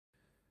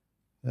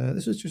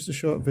This is just a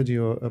short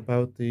video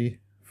about the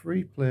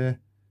Freeplay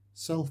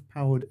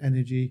self-powered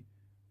energy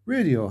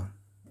radio,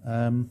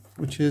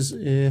 which is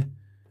a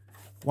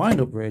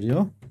wind-up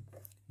radio.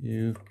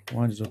 You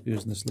wind it up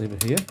using this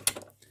lever here,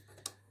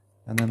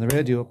 and then the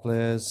radio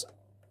plays,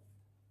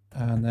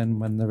 and then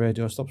when the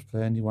radio stops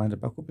playing you wind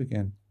it back up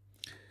again.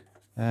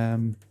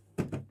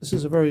 This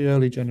is a very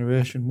early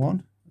generation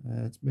one.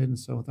 It's made in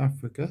South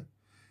Africa.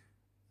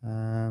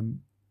 I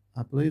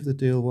believe the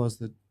deal was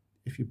that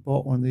if you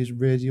bought one of these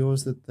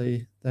radios, that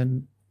it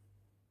then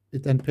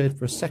paid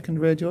for a second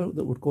radio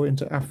that would go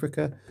into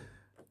Africa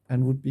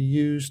and would be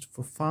used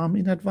for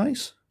farming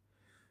advice,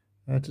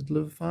 to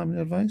deliver farming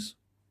advice,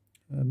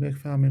 make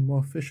farming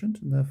more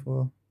efficient and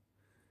therefore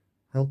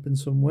help in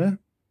some way.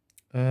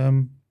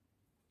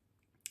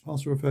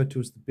 Also referred to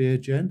as the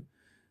BayGen.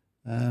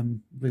 I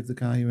believe the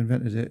guy who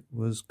invented it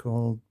was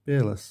called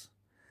Bayliss.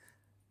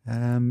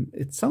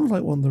 It sounds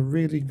like one of the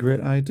really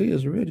great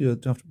ideas, a radio that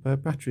you don't have to buy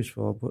batteries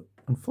for, but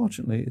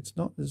unfortunately it's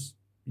not as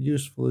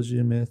useful as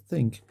you may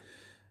think.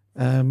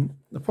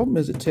 The problem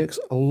is it takes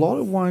a lot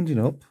of winding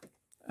up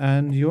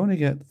and you only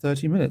get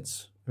 30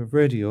 minutes of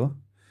radio,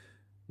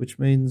 which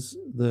means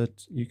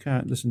that you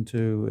can't listen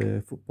to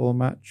a football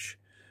match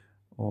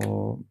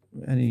or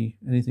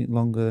anything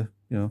longer,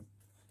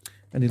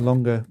 any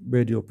longer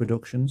radio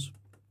productions.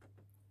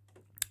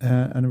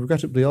 And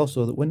regrettably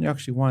also that when you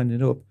actually wind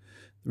it up,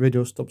 the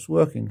radio stops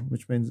working,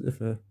 which means if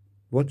you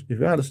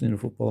are listening to a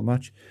football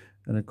match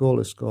and a goal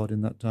is scored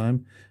in that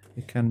time,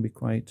 it can be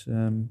quite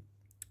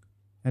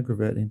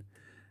aggravating.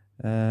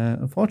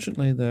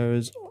 Unfortunately, there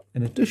is,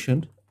 in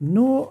addition,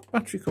 no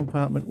battery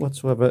compartment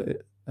whatsoever,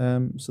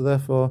 so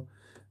therefore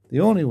the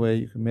only way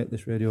you can make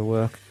this radio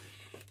work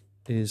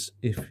is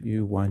if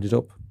you wind it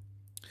up.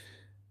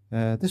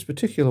 This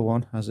particular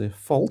one has a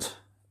fault,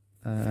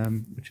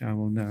 which I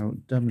will now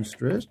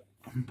demonstrate.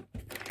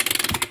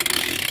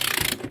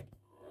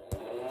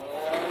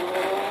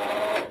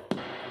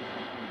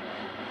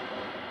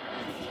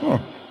 Oh,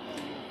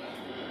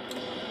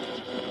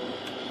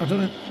 I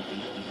don't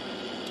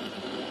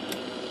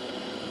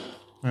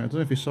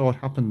know if you saw what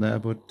happened there,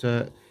 but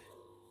the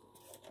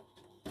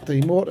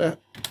motor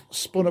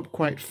spun up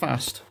quite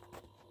fast.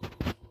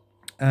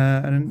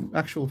 And in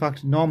actual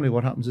fact, normally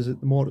what happens is that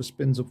the motor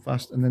spins up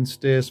fast and then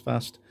stays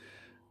fast,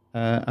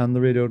 and the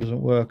radio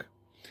doesn't work.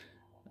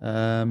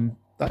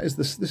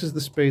 This is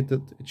the speed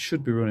that it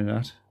should be running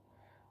at.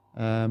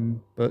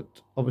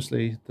 But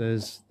obviously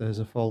there's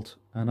a fault,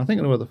 and I think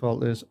I know what the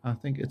fault is. I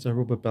think it's a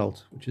rubber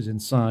belt which is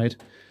inside,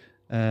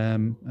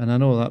 and I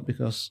know that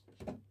because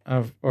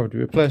I've already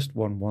replaced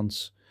one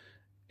once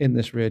in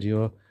this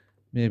radio,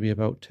 maybe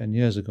about 10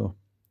 years ago.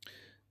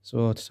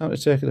 So it's time to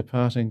take it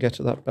apart and get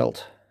to that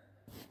belt.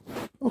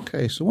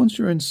 Okay, so once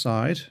you're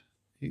inside,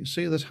 you can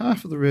see that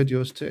half of the radio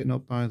is taken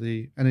up by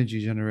the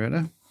energy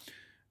generator,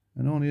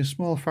 and only a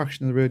small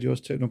fraction of the radio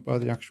is taken up by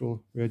the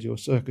actual radio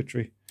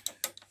circuitry.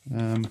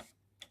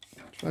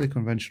 Fairly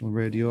conventional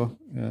radio,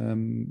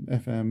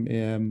 FM,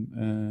 AM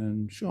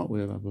and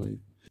shortwave, I believe.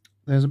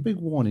 There's a big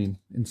warning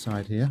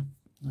inside here,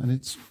 and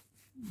it's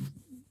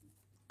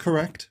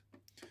correct.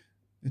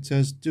 It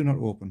says do not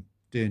open,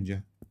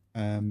 danger,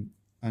 and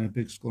a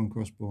big skull and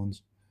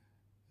crossbones.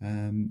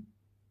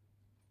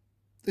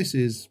 This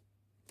is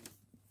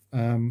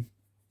a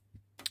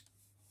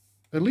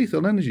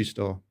lethal energy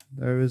store.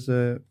 There is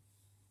a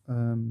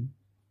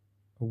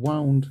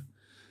wound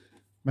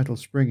metal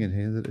spring in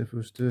here that if it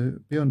was to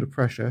be under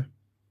pressure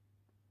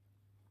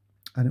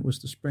and it was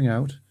to spring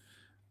out,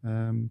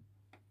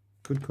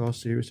 could cause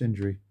serious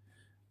injury.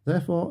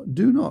 Therefore,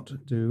 do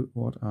not do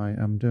what I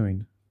am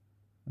doing.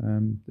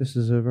 This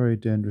is a very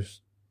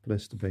dangerous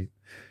place to be.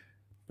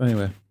 But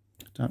anyway,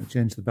 time to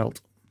change the belt.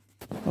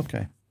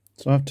 Okay,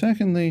 so I've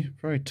taken the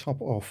very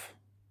top off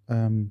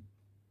the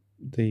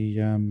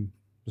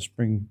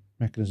spring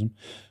mechanism.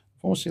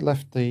 I've obviously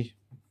left the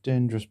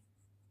dangerous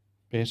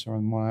bit, or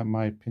in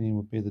my opinion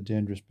would be the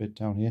dangerous bit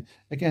down here.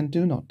 Again,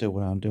 do not do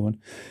what I'm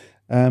doing.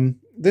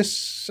 This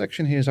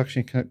section here is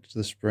actually connected to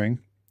the spring,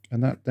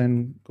 and that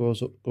then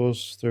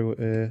goes through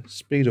a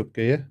speed up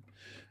gear,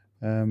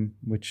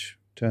 which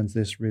turns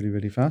this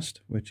really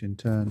fast, which in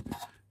turn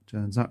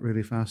turns that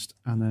really fast,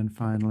 and then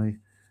finally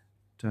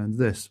turns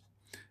this.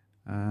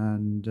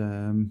 And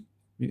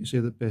you can see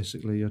that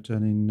basically you're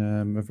turning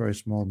a very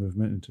small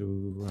movement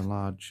into a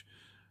large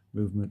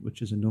movement,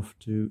 which is enough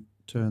to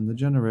turn the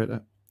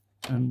generator.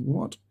 And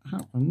what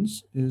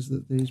happens is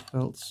that these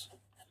belts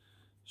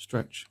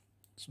stretch,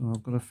 so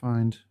I've got to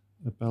find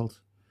a belt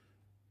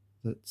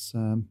that's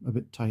a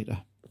bit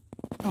tighter.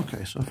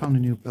 Okay, so I found a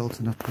new belt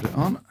and I've put it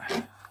on.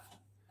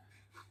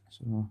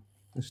 So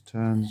this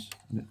turns,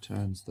 and it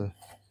turns the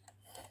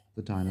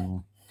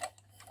dynamo.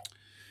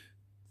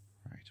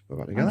 Right, put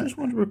that together. I just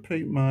want to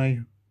repeat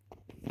my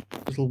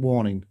little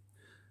warning,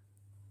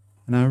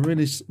 and I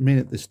really mean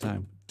it this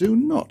time. Do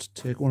not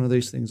take one of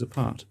these things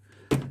apart.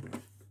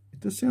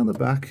 Does say on the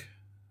back,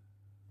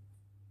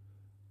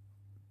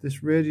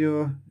 this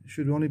radio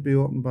should only be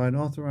opened by an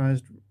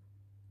authorized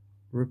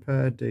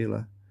repair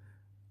dealer.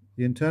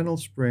 The internal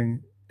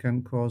spring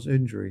can cause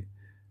injury.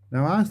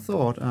 Now I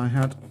thought I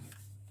had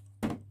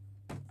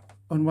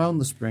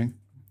unwound the spring,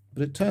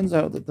 but it turns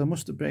out that there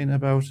must have been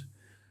about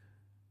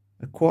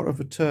a quarter of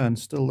a turn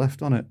still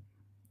left on it,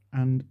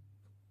 and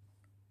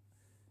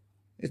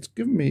it's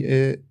given me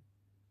a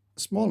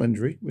small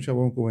injury, which I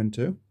won't go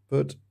into,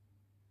 but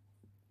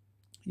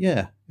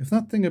yeah, if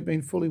that thing had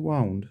been fully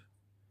wound,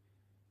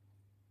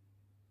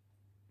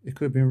 it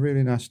could have been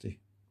really nasty.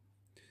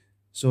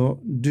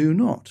 So do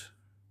not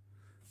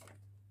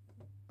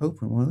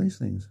open one of these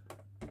things.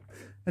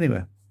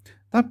 Anyway,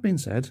 that being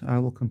said, I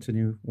will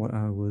continue what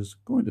I was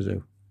going to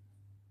do.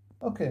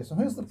 Okay, so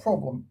here's the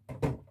problem.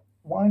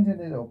 Winding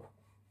it up.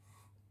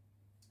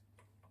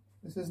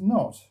 This is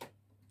not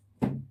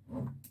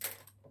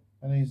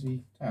an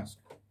easy task.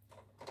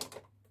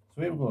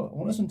 So here we go. I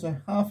want to listen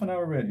to half an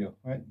hour radio,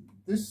 right?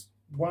 This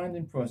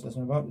winding process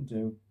I'm about to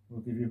do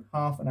will give you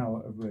half an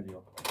hour of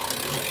radio.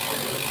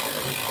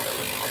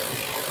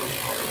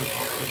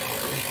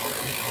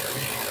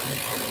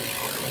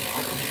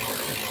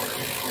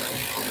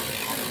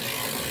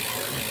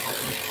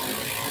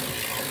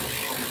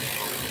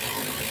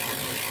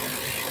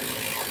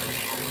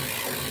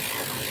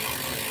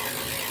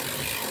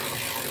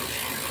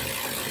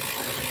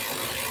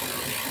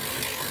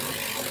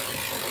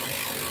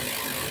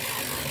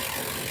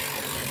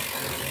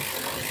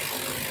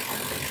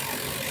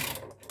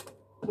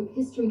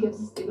 History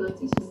gives us the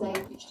ability to say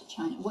outreach to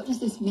China. What does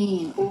this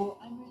mean? Or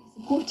I'm really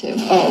supportive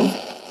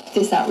of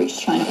this outreach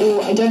to China.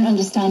 Or I don't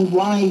understand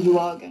why you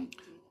are going to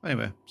do that.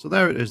 Anyway, so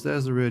there it is.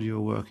 There's the radio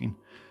working.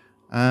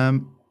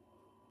 So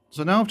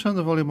now I've turned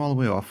the volume all the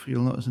way off.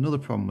 You'll notice another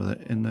problem with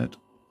it, in that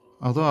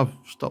although I've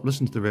stopped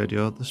listening to the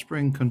radio, the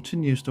spring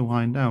continues to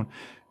wind down.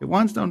 It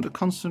winds down at a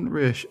constant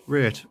rate,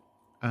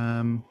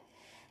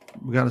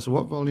 regardless of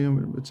what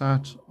volume it's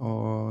at,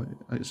 or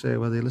like I say,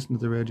 whether you listen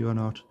to the radio or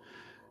not.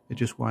 It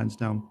just winds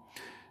down.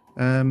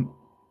 Now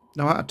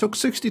I took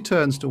 60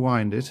 turns to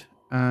wind it,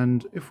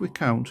 and if we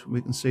count,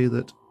 we can see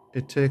that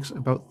it takes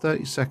about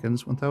 30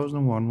 seconds.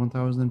 1001,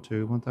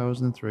 1002,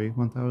 1003,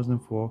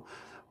 1004,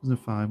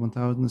 1005,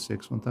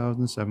 1006,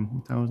 1007,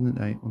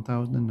 1008,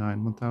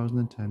 1009,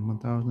 1010,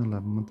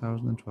 2011,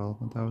 1012,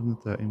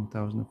 1013,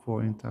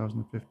 1014,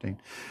 1015.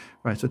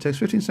 Right, so it takes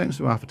 15 seconds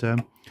to do half a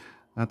turn.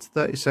 That's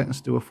 30 seconds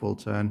to do a full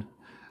turn.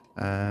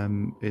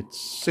 It's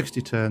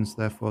 60 turns,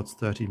 therefore it's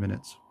 30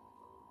 minutes.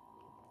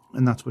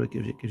 And that's what it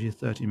gives you. It gives you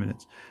 30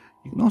 minutes.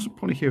 You can also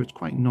probably hear it's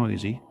quite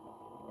noisy.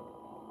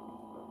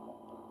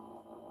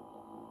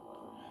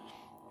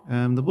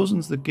 The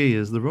buzzing's the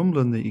gears. The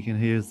rumbling that you can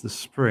hear is the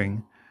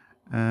spring.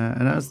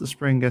 And as the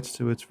spring gets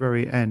to its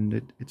very end,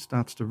 it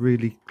starts to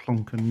really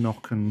clunk and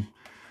knock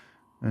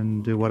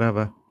and do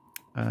whatever.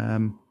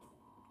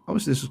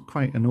 Obviously, this is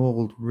quite an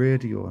old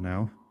radio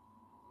now.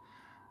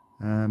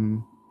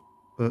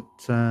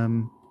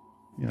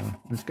 Yeah,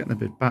 it's getting a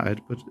bit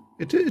battered, but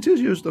it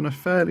is used on a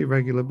fairly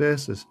regular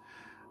basis.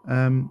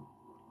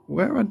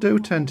 Where I do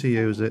tend to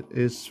use it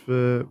is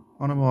for,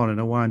 on a morning,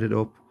 I wind it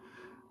up,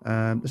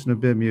 listen to a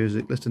bit of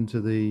music, listen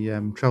to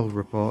the travel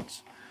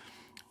reports,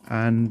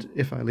 and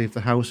if I leave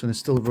the house and it's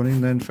still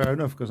running, then fair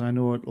enough, because I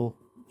know it'll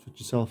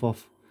switch itself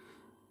off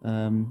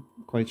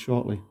quite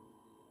shortly.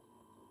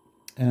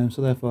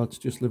 So therefore it's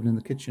just living in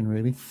the kitchen,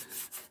 really.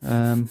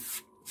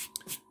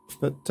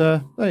 But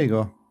there you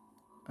go.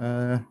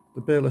 The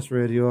Bayliss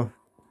radio,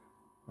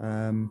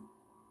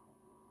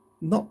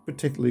 not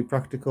particularly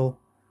practical,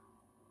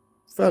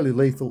 fairly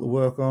lethal to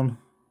work on,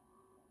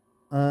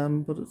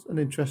 but it's an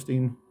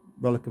interesting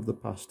relic of the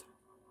past.